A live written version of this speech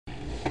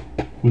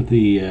With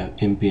the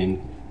NPN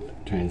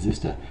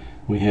transistor,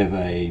 we've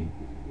got a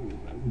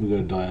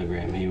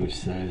diagram here which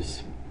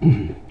shows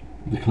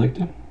the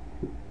collector,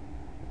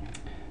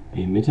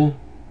 the emitter,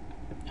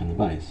 and the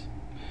base.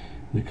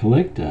 The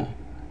collector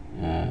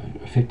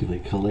effectively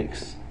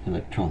collects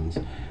electrons.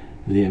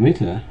 The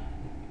emitter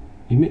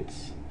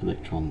emits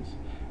electrons.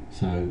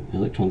 So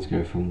electrons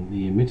go from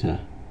the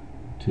emitter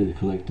to the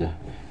collector.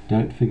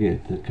 Don't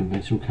forget that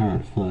conventional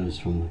current flows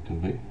from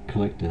the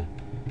collector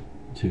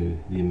to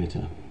the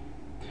emitter.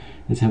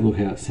 Let's have a look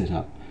how it's set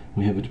up.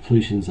 We have a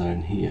depletion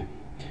zone here.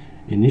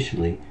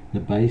 Initially, the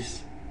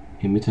base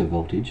emitter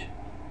voltage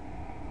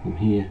from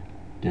here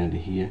down to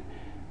here,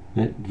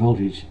 that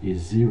voltage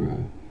is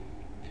 0.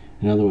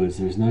 In other words,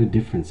 there is no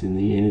difference in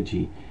the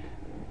energy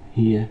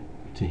here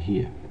to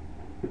here.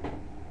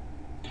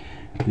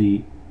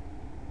 The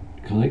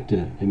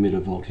collector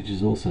emitter voltage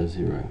is also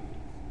 0.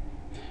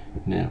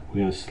 Now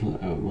we're going to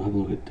we'll have a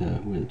look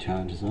at where the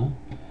charges are.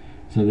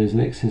 So there's an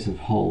excess of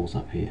holes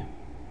up here.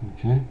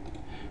 Okay.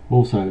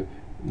 Also,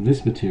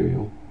 this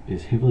material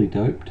is heavily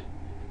doped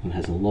and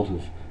has a lot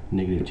of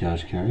negative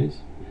charge carriers.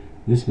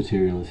 This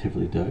material is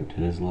heavily doped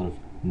and has a lot of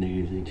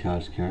negatively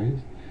charged carriers.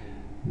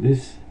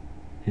 This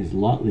is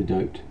lightly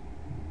doped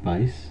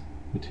base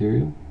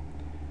material.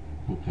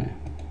 Okay.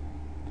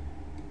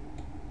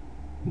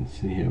 Let's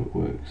see how it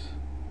works.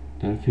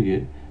 Don't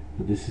forget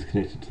that this is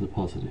connected to the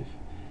positive.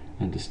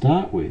 And to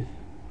start with,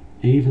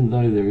 even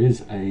though there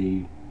is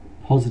a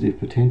positive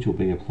potential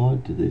being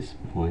applied to this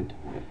point,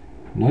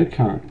 no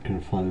current can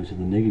flow to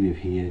the negative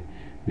here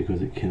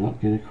because it cannot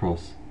get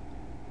across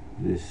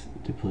this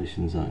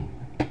depletion zone.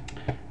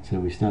 So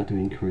we start to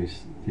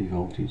increase the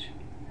voltage.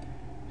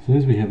 As soon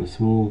as we have a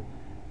small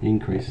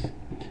increase,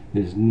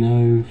 there's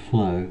no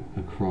flow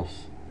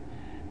across.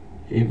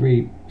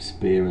 Every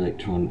spare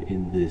electron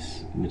in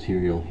this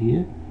material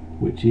here,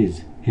 which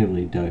is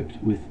heavily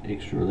doped with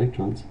extra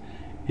electrons,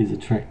 is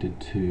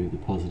attracted to the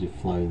positive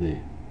flow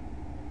there,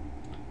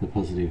 the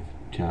positive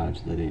charge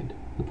at that end,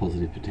 the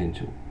positive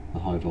potential, the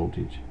high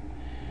voltage.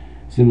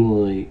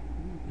 Similarly,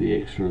 the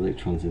extra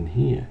electrons in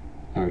here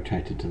are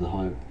attracted to the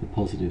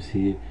positives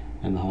here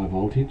and the high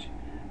voltage,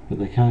 but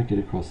they can't get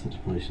across the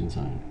depletion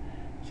zone.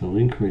 So we'll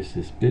increase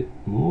this bit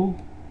more,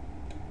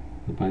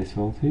 the base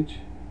voltage.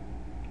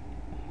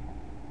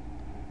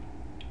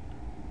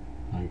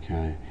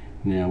 Okay,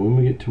 now when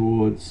we get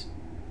towards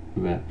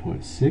about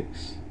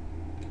 0.6,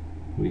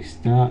 we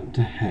start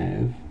to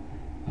have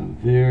a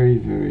very,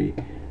 very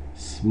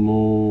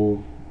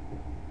small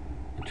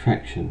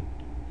attraction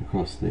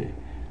across there.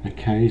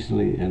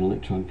 Occasionally an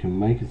electron can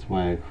make its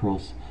way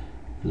across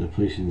the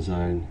depletion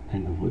zone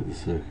and complete the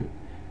circuit.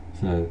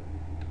 So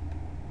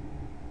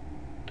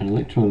an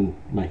electron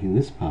making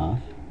this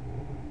path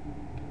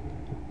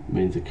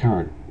means a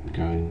current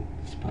going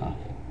this path.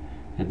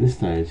 At this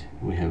stage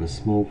we have a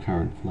small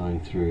current flowing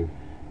through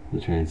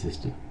the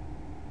transistor.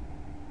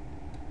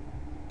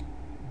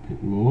 A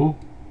bit more.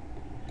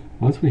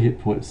 Once we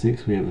hit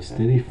 0.6, we have a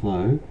steady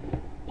flow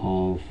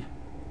of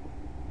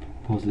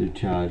positive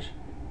charge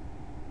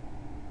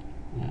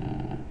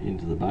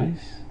into the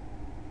base,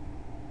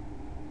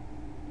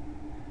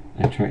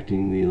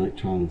 attracting the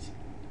electrons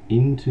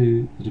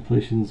into the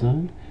depletion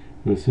zone.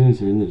 But as soon as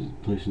they're in the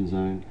depletion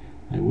zone,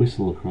 they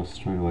whistle across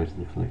straight away to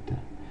the collector,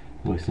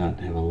 and we start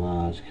to have a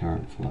large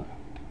current flow.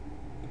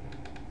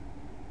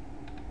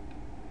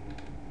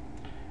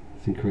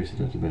 Let's increase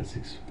it up to about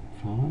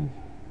 6.5.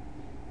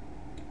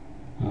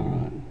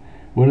 Alright,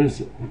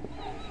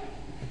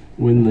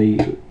 when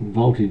the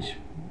voltage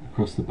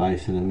across the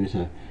base and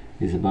emitter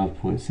is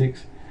above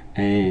 0.6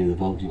 and the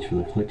voltage from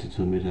the collector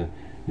to emitter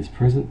is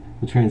present,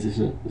 the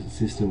transistor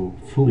system will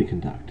fully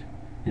conduct.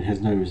 It has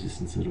no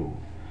resistance at all.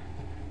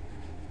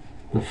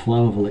 The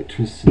flow of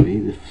electricity,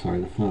 the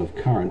flow of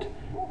current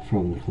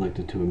from the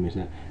collector to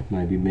emitter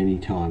may be many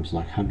times,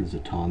 like hundreds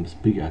of times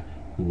bigger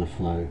than the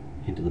flow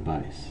into the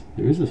base.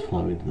 There is a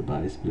flow into the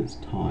base, but it's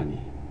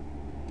tiny.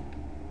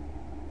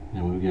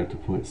 Now when we get up to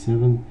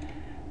 0.7,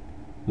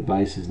 the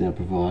base is now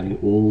providing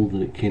all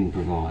that it can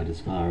provide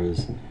as far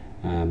as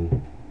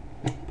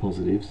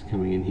positives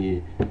coming in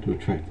here to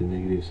attract the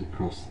negatives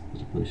across the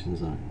depletion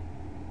zone.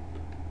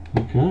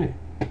 Okay,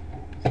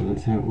 so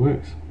that's how it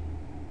works.